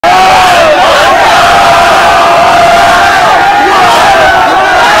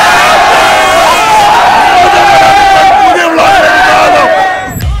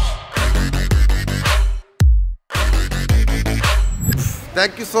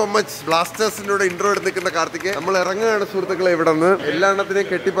So much. ബ്ലാസ്റ്റേഴ്സിനോട് intro എടുത്തിരിക്കുന്ന കാർത്തിക്. നമ്മൾ ഇറങ്ങുകയാണ് സുഹൃത്തുക്കളെ. ഇവിടെ നിന്ന് എല്ലാ എണ്ണത്തിനെയും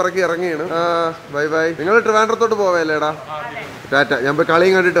കെട്ടിപ്പറക്കി ഇറങ്ങിയാണ്. Bye bye. നിങ്ങൾ ട്രിവാൻഡ്രത്തോട്ട് പോവല്ലേടാ? ടാറ്റ. ഞാൻ പോയി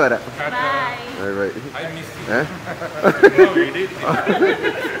കളിയും കണ്ടിട്ട് വരാം. Bye bye.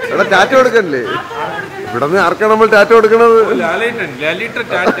 എടാ ടാറ്റ കൊടുക്കണ്ടേ? ഇവിടെ നിന്ന് ആർക്കാണ് നമ്മൾ ടാറ്റ കൊടുക്കണത്?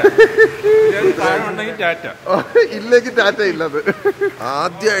 ഇല്ലെങ്കിൽ ടാറ്റ ഇല്ലത്.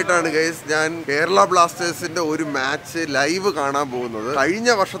 ആദ്യമായിട്ടാണ് ഗൈസ് ഞാൻ കേരള ബ്ലാസ്റ്റേഴ്സിന്റെ ഒരു മാച്ച് ലൈവ് കാണാൻ പോകുന്നത്. കഴിഞ്ഞ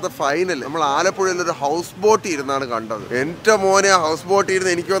വർഷത്തെ ഫൈനൽ നമ്മൾ ആലപ്പുഴയിൽ ഒരു ഹൗസ് ബോട്ട് ഇരുന്നാണ് കണ്ടത്. എന്റെ മോനെ ആ ഹൗസ് ബോട്ട്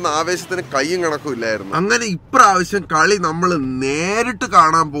ഇരുന്ന് എനിക്ക് വന്ന ആവേശത്തിന് കയ്യും കണക്കും ഇല്ലായിരുന്നു. അങ്ങനെ ഇപ്രാവശ്യം കളി നമ്മൾ നേരിട്ട്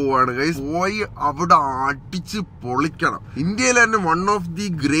കാണാൻ പോവാണ് ഗൈസ്. പോയി അവിടെ അടിച്ച് പൊളിക്കണം. ഇന്ത്യയിൽ തന്നെ one of the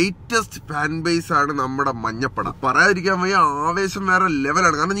greatest fan base ആണ് നമ്മുടെ മഞ്ഞപ്പട. പറയാതിരിക്കാൻ വയ്യ, ആവേശം വേറെ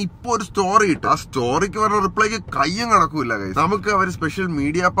ലെവലാണ്. കാരണം ഇപ്പൊ ഒരു സ്റ്റോറി ഇട്ട് ആ സ്റ്റോറിക്ക് പറഞ്ഞ റിപ്ലൈക്ക് കയ്യും കണക്കൂല ഗൈസ്. നമുക്ക് അവർ സ്പെഷ്യൽ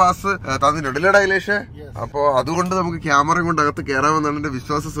മീഡിയ പാസ് തന്നിട്ടുണ്ടല്ലേ ഡൈലേഷ്? അപ്പൊ അതുകൊണ്ട് നമുക്ക് ക്യാമറയും കൊണ്ട് അകത്ത് കയറാമെന്നാണ് എന്റെ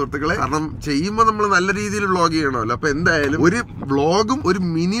വിശ്വാസ സുഹൃത്തുക്കളെ. കാരണം ചെയ്യുമ്പോൾ നമ്മൾ നല്ല രീതിയിൽ വ്ളോഗ് ചെയ്യണമല്ലോ. അപ്പൊ എന്തായാലും ഒരു വ്ളോഗും ഒരു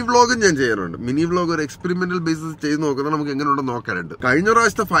മിനി വ്ളോഗും ഞാൻ ചെയ്യാറുണ്ട്. മിനി വ്ളോഗ് ഒരു എക്സ്പെരിമെന്റൽ ബേസിസ് ചെയ്ത് നോക്കുന്നത് നമുക്ക് എങ്ങനെയുണ്ടെന്ന് നോക്കാറുണ്ട്. കഴിഞ്ഞ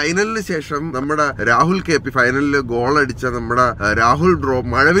പ്രാവശ്യത്തെ ഫൈനലിന് ശേഷം നമ്മുടെ രാഹുൽ KP ഫൈനലിൽ ഗോൾ അടിച്ച നമ്മുടെ രാഹുൽ ബ്രോ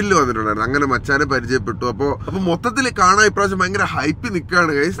മഴവില്ല് വന്നിട്ടുണ്ടായിരുന്നു. അങ്ങനെ മച്ചാനെ പരിചയപ്പെട്ടു. അപ്പൊ മൊത്തത്തിൽ കാണാൻ ഇപ്രാവശ്യം ഭയങ്കര ഹൈപ്പ്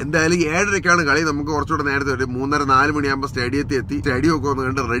നിൽക്കുകയാണ് ഗൈസ്. എന്തായാലും 7:30 കളി. നമുക്ക് കുറച്ചുകൂടെ നേരത്തെ ഒരു 3:30-4 മണിയാകുമ്പോൾ സ്റ്റേഡിയത്തിൽ എത്തി സ്റ്റേഡിയം ഒക്കെ ഒന്ന്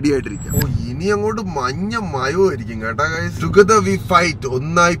കണ്ട് റെഡി ആയിട്ടിരിക്കാം. ഇനി അങ്ങോട്ട് മഞ്ഞ മയമായിരിക്കും കേട്ടാ ഗൈസ്. Together we fight.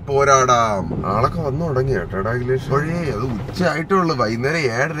 ഒന്നായി പോരാടാം. ആളൊക്കെ വന്നു തുടങ്ങി കേട്ടാ അഖിലേഷ്. അത് ഉച്ചയായിട്ടുള്ളു. വൈകുന്നേരം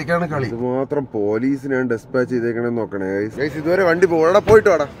 7:30 കളി. ഇത് മാത്രം പോലീസിനാണ് ഡെസ്പാച്ച് ചെയ്തേക്കണെന്ന് നോക്കണേ ഗൈസ്. ഗൈസ് ഇതുവരെ വണ്ടി പോടാ, പോയിട്ട്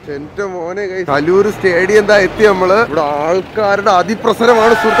വാടാ. എന്റെ മോനെ ഗൈസ്, കലൂർ സ്റ്റേഡിയം എന്താ എത്തി നമ്മള്. ഇവിടെ ആൾക്കാരുടെ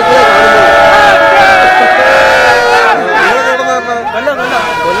അതിപ്രസരമാണ് സുഹൃത്തുക്കളെ കാണുന്നത്.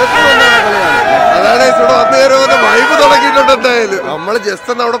 അതാണ് ഇവിടെ വന്നു കയറുമ്പോൾ വൈബ് തുടങ്ങിയിട്ടുണ്ട്. എന്തായാലും നമ്മള് ജസ്റ്റ്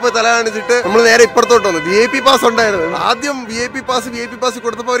ഒന്ന് അവിടെ പോയി തല കാണിച്ചിട്ട് നമ്മൾ നേരെ ഇപ്പുറത്തോട്ട് വന്നു. VIP പാസ് ഉണ്ടായിരുന്നു. ആദ്യം VIP പാസ്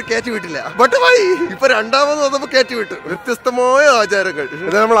കൊടുത്തപ്പോ അവർ കയറ്റി വിട്ടില്ല. ബട്ട് ഭായി ഇപ്പൊ രണ്ടാമത് വന്നപ്പോ കയറ്റി വിട്ടു. വ്യത്യസ്തമായ ആചാരങ്ങൾ.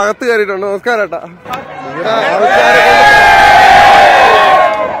 ഇത് നമ്മൾ അകത്ത് കയറിയിട്ടുണ്ട്. നമസ്കാരം ഏട്ടാ. ഇവിടെ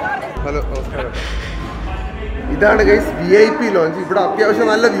ഹലോ നമസ്കാരം. ഇതാണ് ഗൈസ് VIP ലോഞ്ച്. ഇവിടെ അത്യാവശ്യം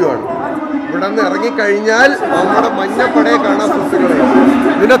നല്ല വ്യൂ ആണ്. ഇവിടെ നിന്ന് ഇറങ്ങിക്കഴിഞ്ഞാൽ നമ്മുടെ മഞ്ഞപ്പടയെ കാണാൻ സുഹൃത്തുക്കളെ.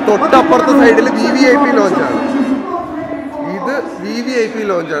 ഇതിന്റെ തൊട്ടപ്പുറത്തെ സൈഡിൽ VVIP ലോഞ്ചാണ്. ഇത് VVIP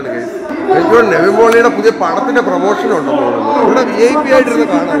ലോഞ്ചാണ് ഗൈസ്. നെവിൻ പോളിയുടെ പുതിയ പടത്തിന്റെ പ്രൊമോഷൻ ഉണ്ടെന്ന് തോന്നുന്നു. ഇവിടെ VIP ആയിട്ടിരുന്ന്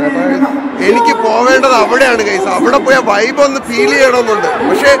കാണാം കേട്ടോ. എനിക്ക് പോവേണ്ടത് അവിടെയാണ് ഗൈസ്. അവിടെ പോയ വൈബ് ഒന്ന് ഫീൽ ചെയ്യണമെന്നുണ്ട്.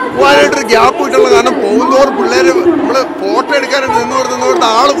 പക്ഷെ പോകാനായിട്ടൊരു ഗ്യാപ്പ് കിട്ടുള്ള കാരണം പോകുന്നവർ പിള്ളേര് നമ്മള് ഫോട്ടോ എടുക്കാനായിട്ട് നിന്നോർത്ത്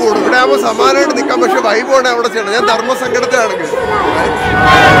ആള് കൂടും. ഇവിടെ ആകുമ്പോൾ സമാനമായിട്ട് നിൽക്കാം. പക്ഷെ വൈബ് കൊണ്ട് അവിടെ ചെയ്യണം. ഞാൻ ധർമ്മസങ്കടത്തിലാണ് ഗൈസ്.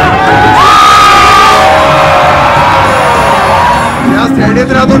 ഞാൻ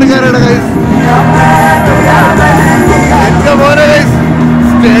സ്റ്റേഡിയത്തിനകത്തോട്ട് കയറിയാണ് ഗൈസ്. എന്റെ മോനെ ഗൈസ്,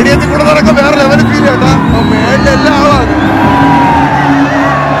 സ്റ്റേഡിയത്തിൽ കൂടെ നടക്കാൻ വേറെ ലെവൽ ഫീൽ ചെയ്യട്ടാ. മേളിലെല്ലാം ആളാണ്.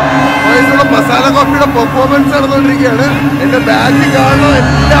 മസാല കോഫിയുടെ പെർഫോമൻസ് നടന്നുകൊണ്ടിരിക്കുകയാണ്. എന്റെ ബാക്കിൽ കാണുന്ന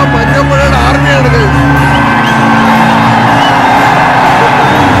എല്ലാം മഞ്ഞപ്പുഴയുടെ ആർമിയാണ് ഗൈസ്.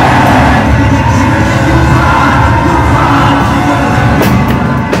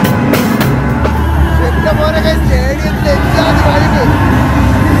 എന്റെ മോനെ ഗൈസ്, സ്റ്റേഡിയത്തിൽ എല്ലാം വൈബ്.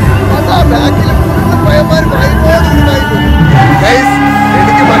 ബാക്കിൽ പയ്യന്മാർ വൈബോടുണ്ടായിരുന്നു ഗൈസ്.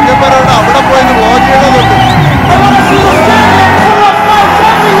 എനിക്ക് മഞ്ഞപ്പുഴയുടെ അവിടെ പോയി വ്ലോഗ് ചെയ്യണമെന്നുണ്ട്.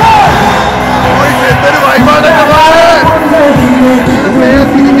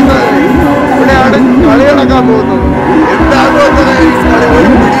 ഇവിടെയാണ് കളി നടക്കാൻ പോകുന്നത്. എന്താണോ കളി ഒരു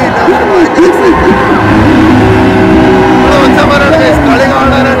പിടിയില്ല. കളി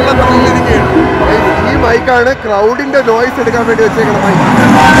കാണാനായിട്ടുള്ള ത്രില്ലിരിക്കുകയാണ്. ഈ മൈക്കാണ് ക്രൗഡിന്റെ നോയ്സ് എടുക്കാൻ വേണ്ടി വെച്ചേക്കണ മൈക്ക്.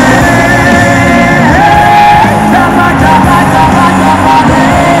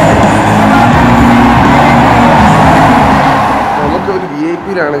 നമുക്കൊരു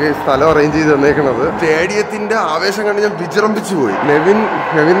VIP-യിലാണ് സ്ഥലം അറേഞ്ച് ചെയ്ത് തന്നേക്കണത്. സ്റ്റേഡിയത്തിന്റെ ആവേശം കണ്ട് ഞാൻ വിജൃംഭിച്ചു പോയി. നെവിൻ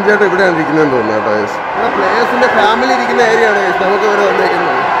ചേട്ടൻ ഇവിടെയാണ് ഇരിക്കുന്നതെന്ന് തോന്നുന്നു കേട്ടോ. ഇവിടെ പ്ലേയേഴ്സിന്റെ ഫാമിലി ഇരിക്കുന്ന ഏരിയ ആണ് നമുക്ക് ഇവരെ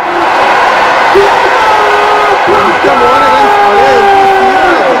വന്നേക്കുന്നത്.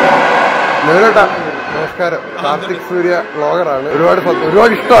 നെവിനേട്ടാ നമസ്കാരം. കാർത്തിക് സൂര്യ വ്ളോഗറാണ്. ഒരുപാട്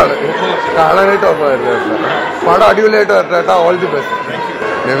ഇഷ്ടമാണ്. കാണാനായിട്ട് വന്നതായിരുന്നു. പടം അടിപൊളിയായിട്ട് വരട്ടെ. All the best.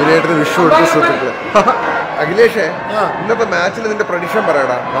 നെവിനായിട്ട് വിഷു കൊടുത്തു സുഹൃത്തുക്കളെ. അഖിലേഷേ, ഇന്നത്തെ മാച്ചിൽ നിന്റെ പ്രഡിക്ഷൻ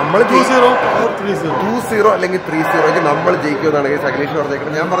പറയടാ. നമ്മൾ 2-0 അല്ലെങ്കിൽ 3-0 നമ്മൾ ജയിക്കുമെന്നാണ് അഖിലേഷ്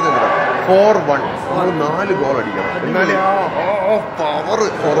പറഞ്ഞേക്കുന്നത്. ഞാൻ പറഞ്ഞില്ല 4-1. 4 ഗോൾ അടിക്കണം. എന്നാലേ പവർ.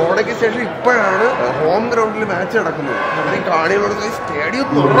 കൊറോണയ്ക്ക് ശേഷം ഇപ്പോഴാണ് ഹോം ഗ്രൗണ്ടിൽ മാച്ച് നടക്കുന്നത്. അത്രയും കാണികളോട് സ്റ്റേഡിയം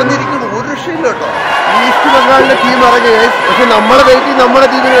തുറന്നിരിക്കുന്നത് ഒരു രക്ഷയില്ല കേട്ടോ. ഈസ്റ്റ് ബംഗാളിന്റെ ടീം ഇറങ്ങി. പക്ഷെ നമ്മളെ വെയിറ്റ് നമ്മുടെ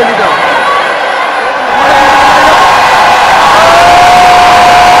ടീമിന് വേണ്ടിയിട്ടാണ്.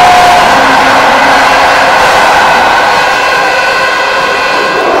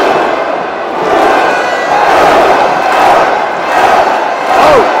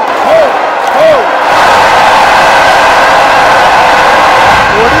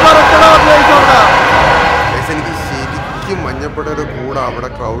 അവിടെ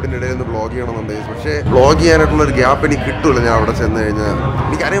ക്രൗഡിനിടയിൽ നിന്ന് വ്ളോഗ് ചെയ്യണമെന്നുണ്ട്. പക്ഷേ വ്ളോഗ് ചെയ്യാനായിട്ടുള്ള ഒരു ഗ്യാപ്പ് എനിക്ക് കിട്ടൂല. ഞാൻ അവിടെ ചെന്ന് കഴിഞ്ഞാൽ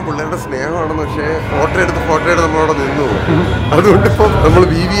എനിക്കറിയാം പിള്ളേരുടെ സ്നേഹമാണെന്ന്. പക്ഷേ ഫോട്ടോ എടുത്ത് നമ്മളവിടെ നിന്നു പോകും. അതുകൊണ്ട് ഇപ്പം നമ്മൾ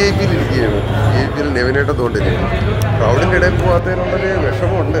VIP ഇരിക്കുകയാണ്. VIP നെവിനായിട്ട് തോണ്ടിരിക്കുകയാണ്. ക്രൗഡിന്റെ ഇടയിൽ പോകാത്തതിനുള്ളൊരു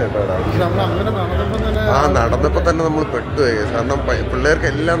വിഷമമുണ്ട് കേട്ടോ. നടന്നപ്പോൾ തന്നെ നമ്മൾ പെട്ടുപോയി. കാരണം പിള്ളേർക്ക്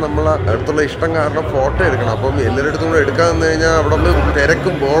എല്ലാം നമ്മളെ അടുത്തുള്ള ഇഷ്ടം കാരണം ഫോട്ടോ എടുക്കണം. അപ്പം എല്ലാവരുടെ അടുത്തും കൂടെ എടുക്കാൻ വന്നു കഴിഞ്ഞാൽ അവിടെ നിന്ന്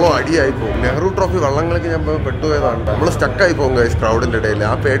തിരക്കും ബോളോ അടിയായി പോകും. നെഹ്റു ട്രോഫി വള്ളങ്ങൾക്ക് ഞാൻ പെട്ടുപോയതാണ്. നമ്മൾ സ്റ്റക്കായി പോകും ഗൈസ് ക്രൗഡിന്റെ ഇടയിൽ.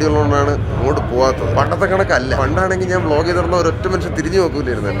 ആ പേടിയുള്ളതുകൊണ്ടാണ് അങ്ങോട്ട് പോകാത്തത്. പണ്ടത്തെ കണക്കല്ല. പണ്ടാണെങ്കിൽ ഞാൻ വ്ളോഗ് ചെയ്തിരുന്ന ഒരൊറ്റ മനുഷ്യൻ തിരിഞ്ഞു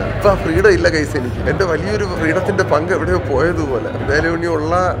നോക്കൂലായിരുന്നല്ല. ഇപ്പൊ ഫ്രീഡം ഇല്ല ഗൈസ് എനിക്ക്. എന്റെ വലിയൊരു ഫ്രീഡത്തിന്റെ പങ്ക് എവിടെയോ പോയതുപോലെ. എന്തായാലും ഇനി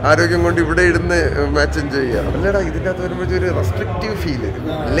ഉള്ള ആരോഗ്യം കൊണ്ട് ഇവിടെ ഇരുന്ന് മാച്ച് എൻജോയ് ചെയ്യാം. അല്ലടാ ഇതിന്റെ അകത്ത് വരുമ്പോഴത്തെ ഒരു റെസ്ട്രിക്റ്റീവ് ഫീല്.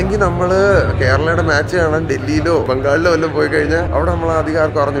 അല്ലെങ്കിൽ നമ്മള് കേരളയുടെ മാച്ച് കാണാൻ ഡൽഹിയിലോ ബംഗാളിലോ വല്ലതും പോയി കഴിഞ്ഞാൽ അവിടെ നമ്മൾ അധികം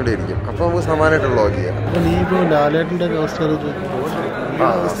ആർക്കും അറിഞ്ഞുകൊണ്ടിരിക്കും. അപ്പൊ നമുക്ക് സമാനമായിട്ട് വ്ളോഗ് ചെയ്യാം.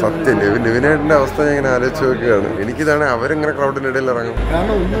 സത്യം നെവിനേട്ടന്റെ അവസ്ഥ ഞാൻ ഇങ്ങനെ ആലോചിച്ച് നോക്കുകയാണ്. എനിക്കിതാണ് അവരെങ്ങനെ ക്രൗഡിന്റെ ഇടയിൽ ഇറങ്ങും.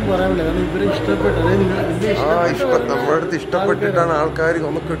 നമ്മുടെ അടുത്ത് ഇഷ്ടപ്പെട്ടിട്ടാണ് ആൾക്കാർ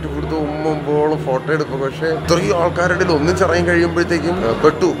ഒന്ന് കെട്ടിപ്പിടുത്ത് ഉമ്മുമ്പോളും ഫോട്ടോ എടുക്കും. പക്ഷെ ഇത്രയും ആൾക്കാരുടെ ഇടയിൽ ഒന്നിച്ചിറങ്ങി കഴിയുമ്പോഴത്തേക്കും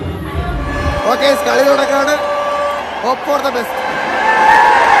പെട്ടു. കളി തുടക്കാണ്. Hope for the best.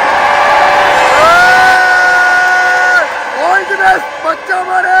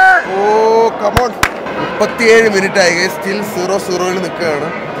 37 minute ആയി ഗൈസ്. സ്റ്റിൽ 0-0 നിൽക്കുകയാണ്.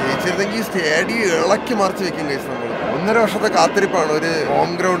 ജയിച്ചിരുന്നെങ്കിൽ സ്റ്റേഡിയം ഇളക്കി മറിച്ച് വെക്കും ഗൈസ്. നമ്മൾ 1.5 വർഷത്തെ കാത്തിരിപ്പാണ് ഒരു ഹോം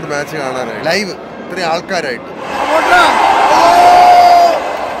ഗ്രൗണ്ട് മാച്ച് കാണാനായി ലൈവ് ഇത്രയും ആൾക്കാരായിട്ട്.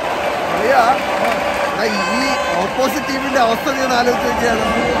 ഈ ഓപ്പോസിറ്റ് ടീമിന്റെ അവസ്ഥ ഞാൻ ആലോചിച്ച് നോക്കിയാണ്.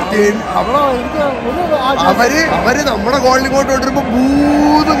 അവര് നമ്മുടെ ഗോളിൽ ഇങ്ങോട്ട് കൊണ്ടിരുമ്പോ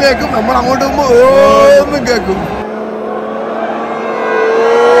മൂന്നും കേൾക്കും, നമ്മൾ അങ്ങോട്ട് പോകുമ്പോ ഓന്നും കേൾക്കും.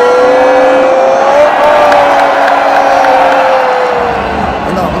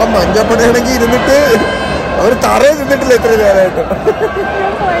 നമ്മുടെ മഞ്ഞപ്പടയാണെങ്കിൽ ഇരുന്നിട്ട് അവര് തറയിൽ നിന്നിട്ടില്ല ഇത്ര നേരമായിട്ട്.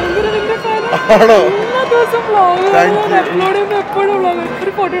 ആണോ?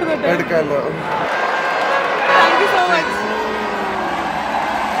 എടുക്കാമല്ലോ.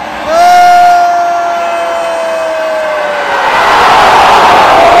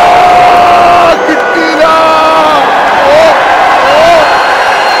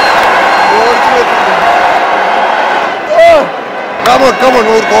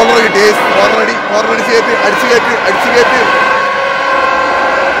 കോർണർ കിട്ടി. കോർണർ ചെയ്ത് അടിച്ചു കയറ്റി.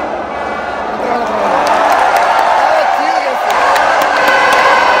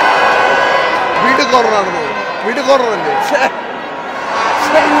 വീണ്ടും കോർണറാണെന്നോ? വീണ്ടും കോർണറല്ലേ?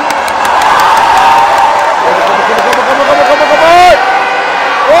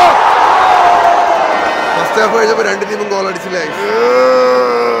 ഫസ്റ്റ് ഹാഫ് കഴിഞ്ഞപ്പോൾ 2 ടീമും ഗോൾ അടിച്ചില്ല.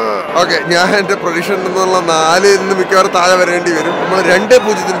 ഓക്കെ, ഞാൻ എന്റെ പ്രൊഡിക്ഷൻ എന്നുള്ള 4 മിക്കവാറും താഴെ വരേണ്ടി വരും. നമ്മൾ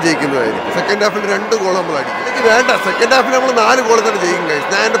 2-0 ജയിക്കുന്നതായിരിക്കും. സെക്കൻഡ് ഹാഫിൽ 2 ഗോൾ നമ്മൾ അടിക്കും. എനിക്ക് വേണ്ട, സെക്കൻഡ് ഹാഫിൽ നമ്മൾ 4 ഗോൾ തന്നെ ജയിക്കും ഗൈസ്.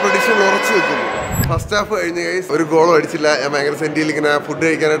 ഞാൻ എന്റെ പ്രൊഡിക്ഷൻ ഉറച്ചു വെക്കുന്നു. ഫസ്റ്റ് ഹാഫ് കഴിഞ്ഞ് ഗൈസ് 1 ഗോളും അടിച്ചില്ല. ഞാൻ ഭയങ്കര സെന്റിയിൽ ഇങ്ങനെ ഫുഡ്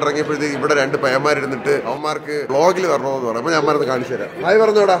കഴിക്കാനായിട്ട് ഇറങ്ങിയപ്പോഴത്തേക്ക് ഇവിടെ 2 പയ്യന്മാരിരുന്നിട്ട് അവന്മാർക്ക് വ്ളോഗിൽ വരണമെന്ന് പറഞ്ഞു. അപ്പൊ ഞാൻ മറന്ന് കാണിച്ചു തരാം. ഹായ്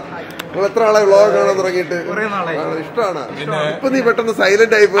പറഞ്ഞോടാ. നിങ്ങൾ എത്ര ആളെ വ്ളോഗ് കാണാൻ തുടങ്ങിയിട്ട്? ഇഷ്ടമാണ്. ഇപ്പൊ നീ പെട്ടെന്ന്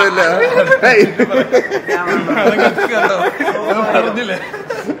സൈലന്റ് ആയി പോയല്ല.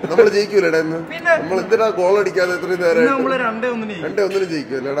 നമ്മള് ജയിക്കൂലടാ ഇന്ന്. നമ്മൾ എന്തിനാ ഗോൾ അടിക്കാതെ ഇത്രയും നേരം? 2-1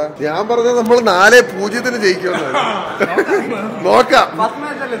 ജയിക്കൂലടാ. ഞാൻ പറഞ്ഞത് നമ്മൾ 4-0 ജയിക്കുമെന്നാണ്. നോക്കാം.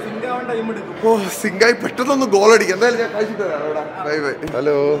 ഓ സിംഗായി പെട്ടെന്നൊന്ന് ഗോൾ അടിക്കാം. എന്തായാലും ഞാൻ കഴിച്ചിട്ട് വരാം. Bye bye.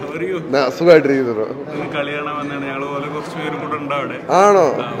 ഹലോ, സുഖമായിട്ടിരിക്കുന്നു. ആണോ?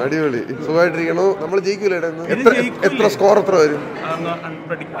 അടിപൊളി. സുഖമായിട്ടിരിക്കണോ? നമ്മൾ ജയിക്കൂലേടാ ഇന്ന്? എത്ര സ്കോർ എത്ര വരും?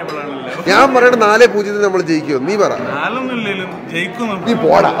 ഞാൻ പറയണ 4-0 നമ്മൾ ജയിക്കുമോ? നീ പറ. നീ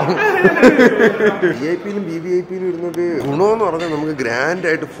പോടാ. VIP-ലും VVIP-ലും ഇരുന്നിട്ട് ഗുണമെന്ന് പറഞ്ഞാൽ നമുക്ക് ഗ്രാൻഡ്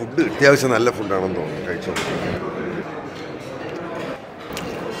ആയിട്ട് ഫുഡ് അത്യാവശ്യം നല്ല ഫുഡാണെന്ന് തോന്നുന്നു. കഴിച്ചോ.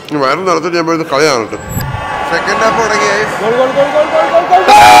 വയറും നടത്തിട്ട് ഞാൻ പോയി കളി കാണട്ടെ. സെക്കൻഡ് ഹാഫ് തുടങ്ങി.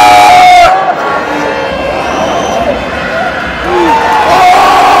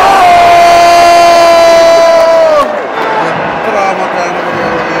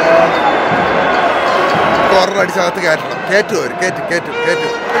 കോർണർ അടിച്ചകത്ത് കയറ്റണം. കയറ്റും അവർ.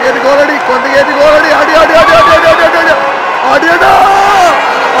 കയറ്റും. ഗോളടി കൊണ്ട് കയറ്റി ഗോളടി. അടിയടാ.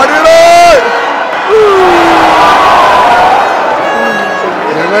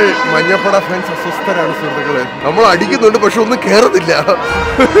 ഞങ്ങൾ മഞ്ഞപ്പട ഫാൻസ് അസ്വസ്ഥരാണ് സുഹൃത്തുക്കളെ. നമ്മൾ അടിക്കുന്നുണ്ട് പക്ഷെ ഒന്നും കേറുന്നില്ല.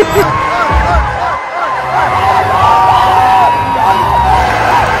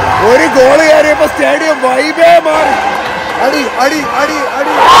 ഒരു ഗോള് കയറിയപ്പോ സ്റ്റേഡിയം വൈബേ മാറി. അടി.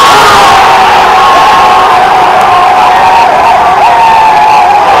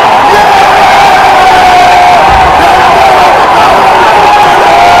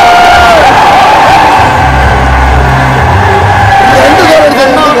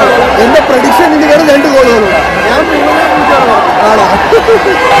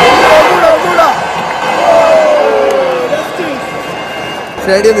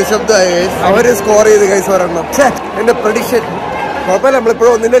 സ്റ്റേഡിയം നിശബ്ദമായി. അവര് സ്കോർ ചെയ്ത് ഗൈസ് ഒരെണ്ണം. എന്റെ പ്രഡിക്ഷൻ കുഴപ്പമില്ല,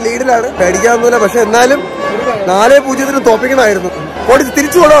 നമ്മളിപ്പോഴും ഒന്നിന്റെ ലീഡിലാണ്, പേടിക്കാവുന്നില്ല. പക്ഷെ എന്നാലും 4-0 തോപ്പിക്കണമായിരുന്നു.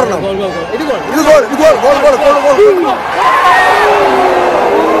 തിരിച്ചു കൊണ്ടുവരണം. ഇത് ഗോൾ, ഇത് goal, goal, goal, goal, goal.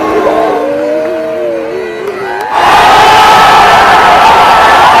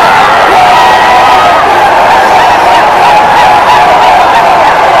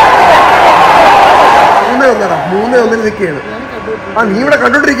 മൂന്നേ ഒന്നിന് നിൽക്കുകയാണ്. നീ ഇവിടെ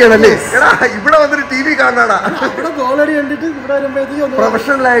കണ്ടോണ്ടിരിക്കുകയാണല്ലേ? എടാ ഇവിടെ വന്നിട്ട് TV കാണാടാ.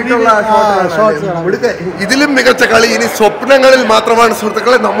 പ്രൊഫഷണൽ ആയിട്ടുള്ള ഇതിലും മികച്ച കളി ഇനി സ്വപ്നങ്ങളിൽ മാത്രമാണ്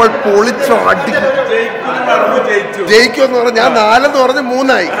സുഹൃത്തുക്കളെ. നമ്മൾ പൊളിച്ചോ അടി ജയിക്കുമെന്ന് പറഞ്ഞ ഞാൻ 4 പറഞ്ഞ്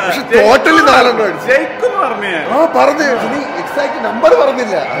 3 പക്ഷെ ടോട്ടലി 4 അടിച്ചു. പറഞ്ഞു നീ എക്സാക്ട് നമ്പർ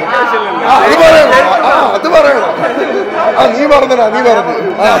പറഞ്ഞില്ല. അത് പറയണം. നീ പറഞ്ഞടാ, നീ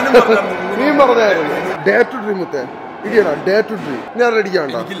പറഞ്ഞായിരുന്നു. ഡേ ടു ഡ്രീം മുത്തേ ഇടിയടാ, ഡേ ടു ഡ്രീം. ഞാൻ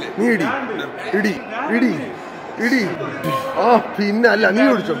റെഡിക്കാണ്ട, നീ ഇടി ഇടി ഇടി ഇടി. പിന്നെ അല്ല, നീ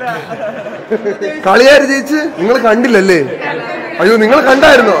പിടിച്ചോ. കളിയാര് ജയിച്ച്? നിങ്ങൾ കണ്ടില്ലല്ലേ? അയ്യോ, നിങ്ങൾ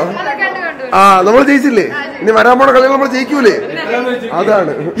കണ്ടായിരുന്നോ? നമ്മൾ ജയിച്ചില്ലേ? ഇനി വരാൻ പോണ കളികൾ നമ്മൾ ജയിക്കൂലേ?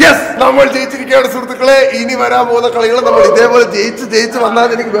 അതാണ്. യെസ്, നമ്മൾ ജയിച്ചിരിക്കുകയാണ് സുഹൃത്തുക്കളെ. ഇനി വരാൻ പോകുന്ന കളികൾ നമ്മൾ ഇതേപോലെ ജയിച്ച് വന്നാൽ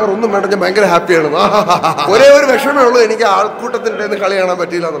എനിക്ക് വേറെ ഒന്നും വേണ്ട. ഞാൻ ഭയങ്കര ഹാപ്പിയാണ്. ഒരേ ഒരു വിഷമേ ഉള്ളൂ, എനിക്ക് ആൾക്കൂട്ടത്തിന്റെ കളി കാണാൻ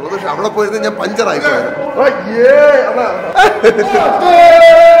പറ്റിയില്ല എന്നുള്ളത്. പക്ഷെ അവിടെ പോയിരുന്ന ഞാൻ പഞ്ചറായി പോയത്.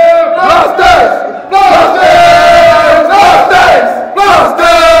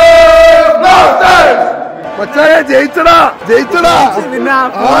 ജയിച്ചടാ.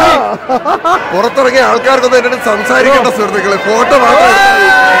 പുറത്തിറങ്ങിയ ആൾക്കാർക്കൊന്നും എന്നോട് സംസാരിക്കേണ്ട സുഹൃത്തുക്കളെ, ഫോട്ടോ മാത്രം.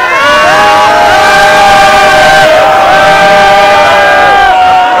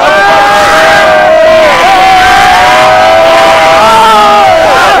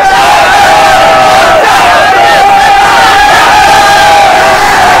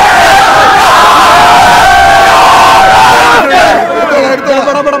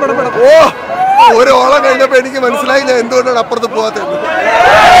 ഒരു ഓളം കഴിഞ്ഞപ്പോ എനിക്ക് മനസ്സിലായില്ല എന്തുകൊണ്ടാണ് അപ്പുറത്ത് പോവാത്തത്.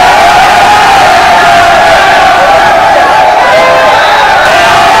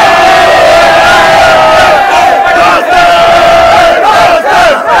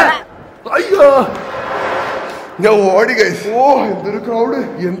 അയ്യോ, ഞാൻ ഓടി ഗൈസ്. എന്തൊരു ക്രൗഡ്,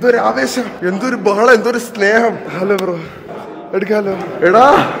 എന്തൊരു ആവേശം, എന്തൊരു ബഹളം, എന്തൊരു സ്നേഹം. Hello bro, എടുക്കാലോ. എടാ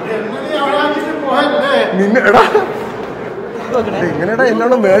നിന്നെ എടാ എങ്ങനെയാ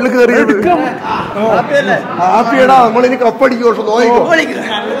എന്നോട് മേളിൽ കയറിയത്? ഹാപ്പിയടാ, നമ്മളിനി കപ്പടിക്കും. പക്ഷെ നോയിക്കോ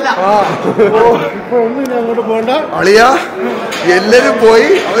അളിയാ, എല്ലാരും പോയി.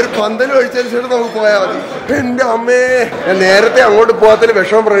 അവര് പന്തലും ഒഴിച്ചതിന് ശേഷം നമുക്ക് പോയാൽ മതി. എന്റെ അമ്മേ, ഞാൻ നേരത്തെ അങ്ങോട്ട് പോകാത്തതിന്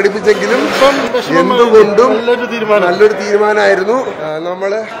വിഷമം പ്രകടിപ്പിച്ചെങ്കിലും എന്തുകൊണ്ടും നല്ലൊരു തീരുമാനമായിരുന്നു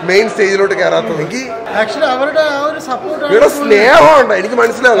നമ്മള് മെയിൻ സ്റ്റേജിലോട്ട് കയറാത്തതെങ്കിൽ. ഇവിടെ സ്നേഹമുണ്ട്, എനിക്ക്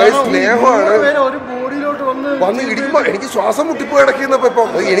മനസ്സിലാവും. സ്നേഹമാണ് വന്ന് ഇടിക്കുമ്പോ എനിക്ക് ശ്വാസം മുട്ടിപ്പോയി കിടക്കുന്നപ്പോ. ഇപ്പം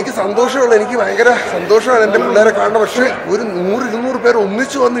എനിക്ക് സന്തോഷമുള്ള, എനിക്ക് ഭയങ്കര സന്തോഷമാണ് എന്റെ പിള്ളേരെ കാണണം. പക്ഷെ ഒരു 100-200 പേര്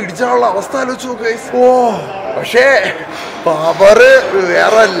ഒന്നിച്ചു വന്ന് ഇടിച്ചാനുള്ള അവസ്ഥ ആലോചിച്ചു നോക്ക്. പക്ഷേ പവറ്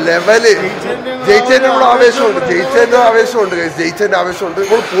വേറെ ലെവല്. ജയിച്ചതിന്റെ ആവേശമുണ്ട്, ജയിച്ചതിന്റെ ആവേശമുണ്ട്.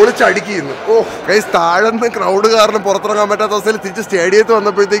 ഇപ്പോൾ പൊളിച്ചടിക്കുന്നു. ഗൈസ്, താഴെന്ന് ക്രൗഡ് കാരണം പുറത്തിറങ്ങാൻ പറ്റാത്ത അവസ്ഥയിൽ തിരിച്ച് സ്റ്റേഡിയത്തിൽ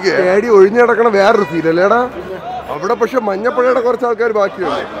വന്നപ്പോഴത്തേക്ക് സ്റ്റേഡിയം ഒഴിഞ്ഞു കിടക്കണ വേറൊരു ഫീൽ അല്ലേടാ. അവിടെ പക്ഷെ മഞ്ഞപ്പുഴയുടെ കുറച്ച് ആൾക്കാർ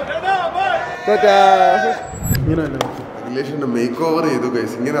ബാക്കിയുണ്ട്. റിലേഷന്റെ മേക്ക് ഓവർ ചെയ്തു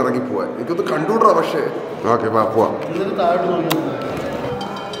ഗൈസ്, ഇങ്ങനെ ഇറങ്ങി പോവാൻ. എനിക്കൊന്ന് കണ്ടുകൂടാ. പക്ഷേ ഓക്കെ, പോവാം.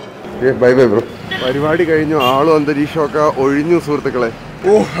 Bye bye bro. പരിപാടി കഴിഞ്ഞു, ആളും അന്തരീക്ഷമൊക്കെ ഒഴിഞ്ഞു സുഹൃത്തുക്കളെ.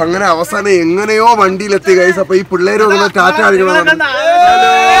 അങ്ങനെ അവസാനം എങ്ങനെയോ വണ്ടിയിലെത്തി ഗൈസ്. അപ്പൊ ഈ പിള്ളേര് ഒന്ന് ടാറ്റ കാണിക്കണം.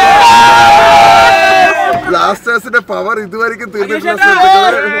 ബ്ലാസ്റ്റേഴ്സിന്റെ പവർ ഇതുവരെയും തീർന്നിട്ടില്ല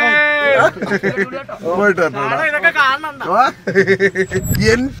സുഹൃത്തുക്കളെ.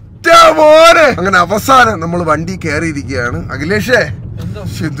 അങ്ങനെ അവസാനം നമ്മൾ വണ്ടി കയറിയിരിക്കുകയാണ്. അഖിലേഷേ,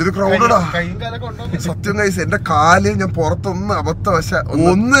 എന്തൊരു ക്രൗഡാ. സത്യം ഗൈസ്, എന്റെ കാല് ഞാൻ പുറത്തൊന്ന് അബദ്ധവശ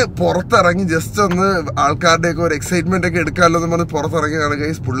ഒന്ന് പുറത്തിറങ്ങി ജസ്റ്റ് ഒന്ന് ആൾക്കാരുടെ ഒക്കെ ഒരു എക്സൈറ്റ്മെന്റ് ഒക്കെ എടുക്കാമല്ലോ എന്ന് പറഞ്ഞ് പുറത്തിറങ്ങിയാണ്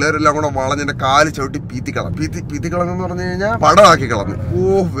ഗൈസ്. പിള്ളേരെല്ലാം കൂടെ വളഞ്ഞ് എന്റെ കാല് ചവിട്ടി പീത്തിക്കളഞ്ഞെന്ന് പറഞ്ഞു കഴിഞ്ഞാൽ പടമാക്കി കളഞ്ഞു.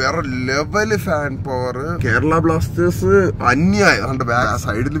 വേറെ level fan power. Kerala Blasters അന്യായം.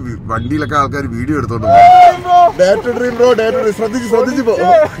 സൈഡിൽ വണ്ടിയിലൊക്കെ ആൾക്കാർ വീഡിയോ എടുത്തോണ്ട് ശ്രദ്ധിച്ചു പോ.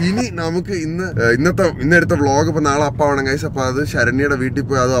 ഇനി നമുക്ക് ഇന്നെടുത്ത വ്ളോഗ് ഇപ്പൊ നാളെ അപ്പാവണം ഗൈസ്. അപ്പൊ അത് ശരണ്യ വീട്ടിൽ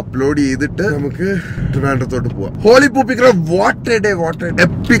പോയി അത് അപ്ലോഡ് ചെയ്തിട്ട് നമുക്ക് ട്രിവാൻഡ്രത്തോട്ട് പോവാം. Holy പൂപ്പിക്കര what A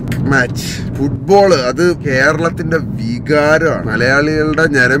EPIC match. Football അത് കേരളത്തിന്റെ വികാരമാണ്. മലയാളികളുടെ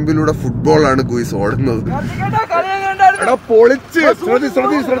ഞരമ്പിലൂടെ ഫുട്ബോളാണ് ഗുയിസ് ഓടുന്നത്. പൊളിച്ച്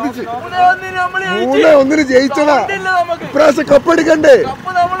ശ്രദ്ധിച്ച് 3-1 ജയിച്ചടാ. ഇപ്രാവശ്യം കപ്പടിക്കണ്ടേ?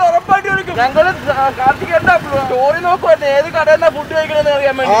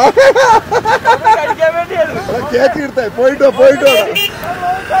 കേക്ക് എടുത്തേ. പോയിട്ടോ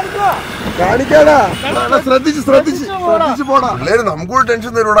കാണിക്കാടാ. ശ്രദ്ധിച്ച് പോടാ. പിള്ളേര് നമുക്കൂടെ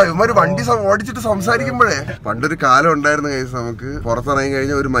ടെൻഷൻ തരൂടാ. ഇവന്മാര് വണ്ടി ഓടിച്ചിട്ട് സംസാരിക്കുമ്പോഴേ. പണ്ടൊരു കാലം ഉണ്ടായിരുന്ന കേസ്, നമുക്ക് പുറത്തിറങ്ങി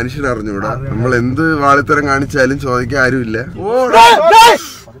കഴിഞ്ഞാൽ ഒരു മനുഷ്യനെ അറിഞ്ഞൂടാ. നമ്മൾ എന്ത് വാളിത്തരം കാണിച്ചാലും ചോദിക്കാൻ ആരുമില്ല.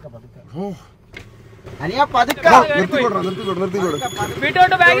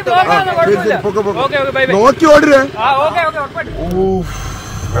 നോക്കി ഓടിരേ.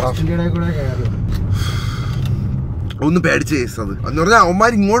 ഒന്ന് പേടിച്ച് കേസത് എന്ന് പറഞ്ഞാൽ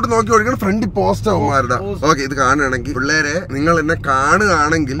അവന്മാർ ഇങ്ങോട്ട് നോക്കി ഓടിക്കണം. ഫ്രണ്ട് പോസ്റ്റ് അവന്മാരുടെ. ഓക്കെ, ഇത് കാണുകയാണെങ്കിൽ പിള്ളേരെ, നിങ്ങൾ എന്നെ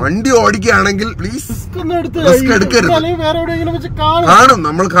കാണുകയാണെങ്കിൽ, വണ്ടി ഓടിക്കുകയാണെങ്കിൽ പ്ലീസ് റിസ്ക് എടുക്കരുത്. കാണും,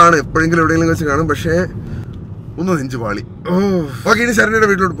 നമ്മൾ കാണും, എപ്പോഴെങ്കിലും എവിടെയെങ്കിലും വെച്ച് കാണും. പക്ഷേ ഒന്ന് നെഞ്ചു പാളി. ഓക്കെ, ഇനി ശരണ്യയുടെ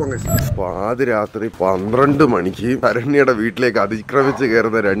വീട്ടിലോട്ട് പോകാം. പാതിരാത്രി 12 മണിക്ക് ശരണ്യയുടെ വീട്ടിലേക്ക് അതിക്രമിച്ച്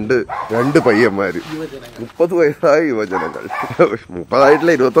കയറുന്ന രണ്ട് പയ്യന്മാര്. 30 വയസ്സായ യുവജനങ്ങൾ.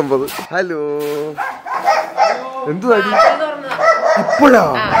 30 29. ഹലോ, എന്തുവാടി ഇപ്പോഴാ?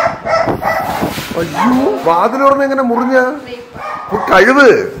 അയ്യോ, വാതിലോർന്ന് എങ്ങനെ മുറിഞ്ഞ കഴിവ്?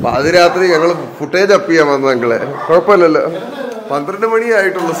 പാതിരാത്രി ഞങ്ങള് ഫുട്ടേജ് അപ്പ് ചെയ്യാൻ വന്നു ഞങ്ങളെ. കുഴപ്പമില്ലല്ലോ. 12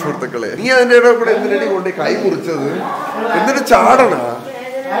 മണിയായിട്ടുള്ള സുഹൃത്തുക്കളെ. നീ അതിന്റെ ഇടയിൽ കൂടെ എന്തിനടി കൊണ്ട് കൈ മുറിച്ചത്? എന്നിട്ട് ചാടണ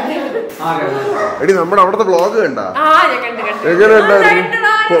എടി. നമ്മുടെ അവിടുത്തെ വ്ളോഗ് കണ്ട? എങ്ങനെ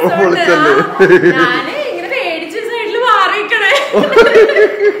ഉണ്ടായിരുന്നു? പൊളിച്ചല്ലേ?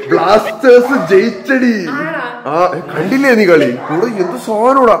 ബ്ലാസ്റ്റേഴ്സ് ജയിച്ചടി. കണ്ടില്ലേ നീ കളി? കൂടെ എന്ത്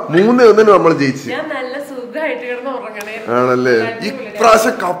സാധനോടാ. 3-1 നമ്മൾ ജയിച്ചു. ആണല്ലേ?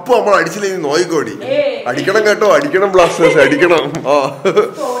 ഇപ്രാവശ്യം കപ്പ് നമ്മൾ അടിച്ചില്ലെങ്കിൽ നോയിക്കോടി. അടിക്കണം കേട്ടോ, അടിക്കണം ബ്ലാസ്റ്റേഴ്സ്, അടിക്കണം.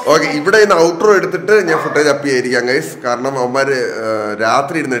 ഓക്കെ, ഇവിടെ ഇന്ന് ഔട്ട്രോ എടുത്തിട്ട് ഞാൻ ഫുട്ടേജ് അപ്പ് ചെയ്യായിരിക്കാം ഗൈസ്. കാരണം അവന്മാര്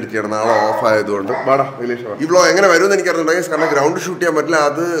രാത്രി ഇരുന്ന് എഡിറ്റ് ചെയ്യണം, നാളെ ഓഫ് ആയതുകൊണ്ട്. ഈ വ്ളോഗ് എങ്ങനെ വരുമെന്ന് എനിക്കറിഞ്ഞില്ല ഗൈസ്. കാരണം ഗ്രൗണ്ട് ഷൂട്ട് ചെയ്യാൻ പറ്റില്ല,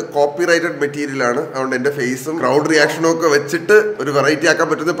 അത് കോപ്പി റൈറ്റഡ് മെറ്റീരിയൽ ആണ്. അതുകൊണ്ട് എന്റെ ഫേസും ക്രൗഡ് റിയാക്ഷനും ഒക്കെ വെച്ചിട്ട് ഒരു വെറൈറ്റി ആക്കാൻ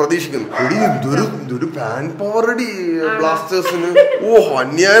പറ്റുന്നത് പ്രതീക്ഷിക്കുന്നു. ഇതൊരു ഫാൻ പവർ അടി ബ്ലാസ്റ്റേഴ്സിന്.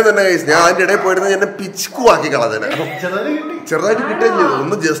 അന്യായം തന്നെ ഗൈസ്. ഞാൻ അതിന്റെ ഇടയിൽ പോയിരുന്ന എന്നെ പിച്ചുക്കു ആക്കി കളഞ്ഞനെ. ചെറുതായിട്ട് കിട്ടുകയും ചെയ്തു.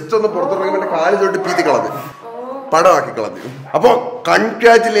 ഒന്ന് ജസ്റ്റ് ഒന്ന് പുറത്തിറങ്ങി എന്റെ കാല് തൊട്ട് പീത്തി കളഞ്ഞു, പടമാക്കി കളഞ്ഞു. അപ്പൊ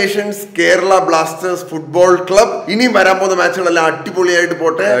congratulations Kerala Blasters football club. ഇനിയും വരാൻ പോകുന്ന മാച്ചുകളെല്ലാം അടിപൊളിയായിട്ട്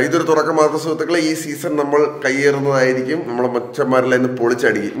പോട്ടെ. ഇതൊരു തുടക്കം മാത്രം സുഹൃത്തുക്കളെ. ഈ സീസൺ നമ്മൾ കയ്യേറുന്നതായിരിക്കും. നമ്മളെ മച്ചന്മാരെല്ലാം ഇന്ന്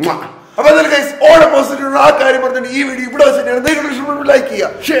പൊളിച്ചടിക്കും. അപ്പൊ ഓരോ പോസിറ്റീവ് ആ കാര്യം പറഞ്ഞിട്ട് ഈ വീഡിയോ ഇവിടെ വെച്ചിട്ടാണ്. ലൈക്ക് ചെയ്യുക,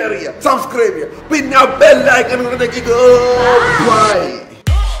 ഷെയർ ചെയ്യുക, സബ്സ്ക്രൈബ് ചെയ്യുക, പിന്നെ ബെൽ ഐക്കൺ.